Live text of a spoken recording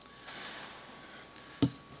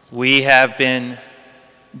We have been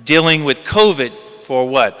dealing with COVID for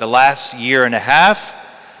the last year and a half.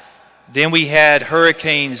 Then we had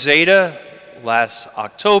Hurricane Zeta last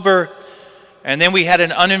October. And then we had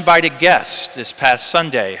an uninvited guest this past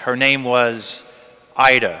Sunday. Her name was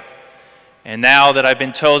Ida. And now that I've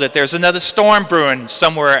been told that there's another storm brewing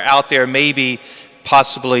somewhere out there, maybe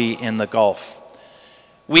possibly in the Gulf.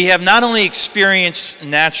 We have not only experienced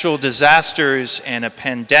natural disasters and a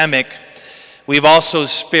pandemic, we've also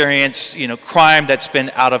experienced, crime that's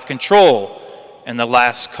been out of control in the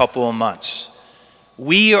last couple of months.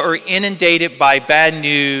 We are inundated by bad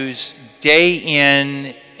news day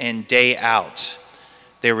in and day out.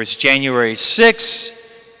 There was January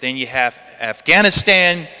 6th, then you have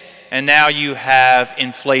Afghanistan, and now you have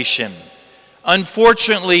inflation.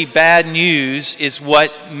 Unfortunately, bad news is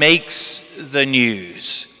what makes the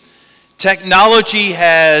news. Technology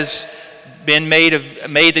has been made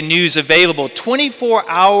the news available 24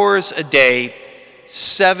 hours a day,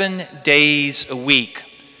 7 days a week.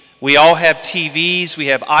 We all have TVs, we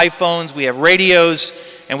have iPhones, we have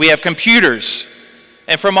radios, and we have computers.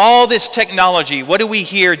 And from all this technology, what do we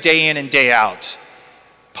hear day in and day out?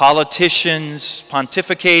 Politicians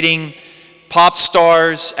pontificating, pop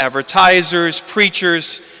stars, advertisers,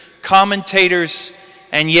 preachers, commentators,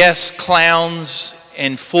 and yes, clowns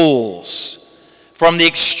and fools. From the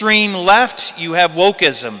extreme left, you have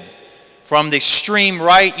wokeism. From the extreme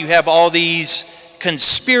right, you have all these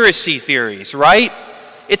conspiracy theories, right?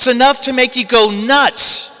 It's enough to make you go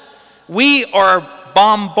nuts. We are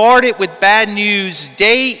bombarded with bad news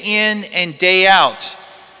day in and day out,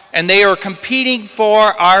 and they are competing for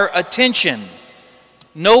our attention.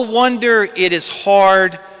 No wonder it is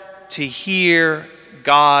hard to hear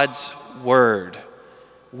God's word.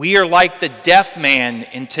 We are like the deaf man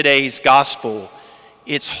in today's gospel.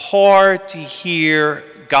 It's hard to hear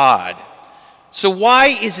God. So why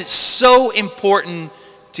is it so important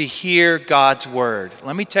to hear God's word?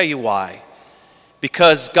 Let me tell you why.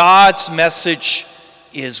 Because God's message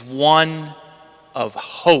is one of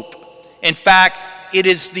hope. In fact, it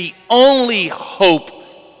is the only hope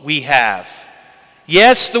we have.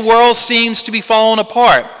 Yes, the world seems to be falling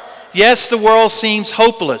apart. Yes, the world seems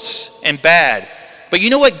hopeless and bad. But you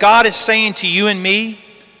know what God is saying to you and me?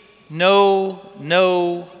 No,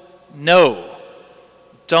 no, no.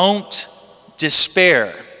 Don't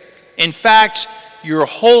despair. In fact, your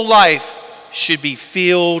whole life should be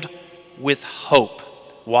filled with hope.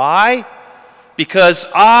 Why? Because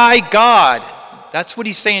I, God, that's what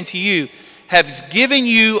he's saying to you, have given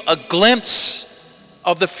you a glimpse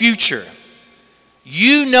of the future.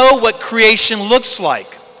 You know what creation looks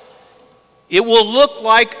like. It will look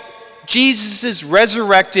like Jesus'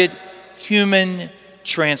 resurrected, human,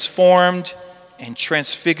 transformed, and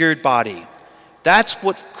transfigured body. That's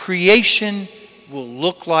what creation will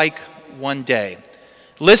look like one day.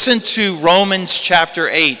 Listen to Romans chapter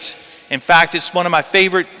 8. In fact, it's one of my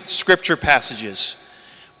favorite scripture passages.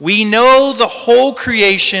 We know the whole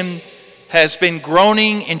creation has been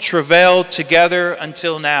groaning in travail together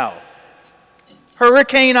until now.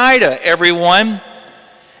 Hurricane Ida, everyone.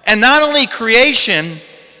 And not only creation,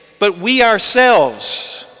 but we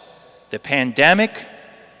ourselves. The pandemic,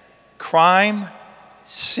 crime,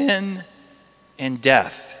 sin, and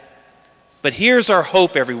death. But here's our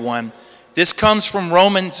hope, everyone. This comes from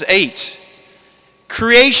Romans 8.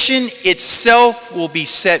 Creation itself will be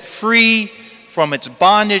set free from its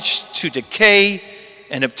bondage to decay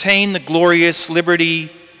and obtain the glorious liberty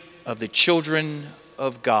of the children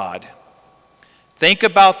of God. Think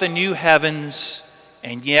about the new heavens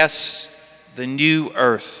and, yes, the new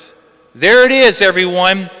earth. There it is,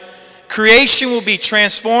 everyone. Creation will be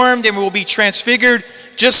transformed and will be transfigured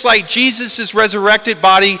just like Jesus' resurrected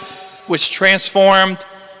body was transformed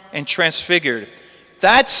and transfigured.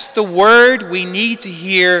 That's the word we need to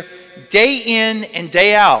hear day in and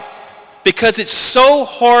day out, because it's so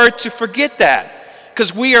hard to forget that,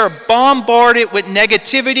 because we are bombarded with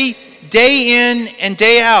negativity day in and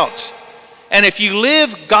day out. And if you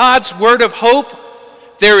live God's word of hope,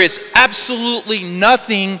 there is absolutely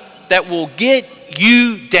nothing that will get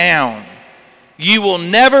you down. You will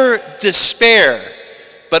never despair,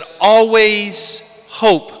 but always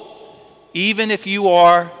hope, even if you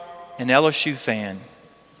are an LSU fan.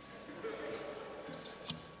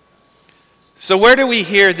 So where do we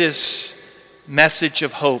hear this message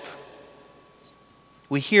of hope?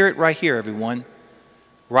 We hear it right here, everyone.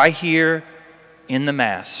 Right here in the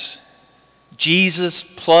Mass.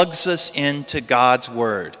 Jesus plugs us into God's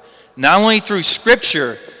Word. Not only through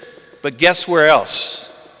Scripture, but guess where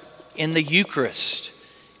else? In the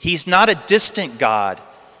Eucharist. He's not a distant God.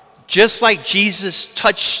 Just like Jesus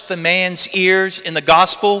touched the man's ears in the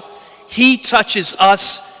gospel, he touches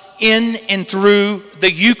us in and through the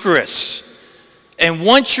Eucharist. And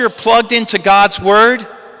once you're plugged into God's word,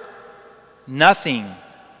 nothing,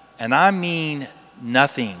 and I mean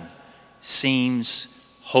nothing,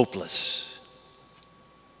 seems hopeless.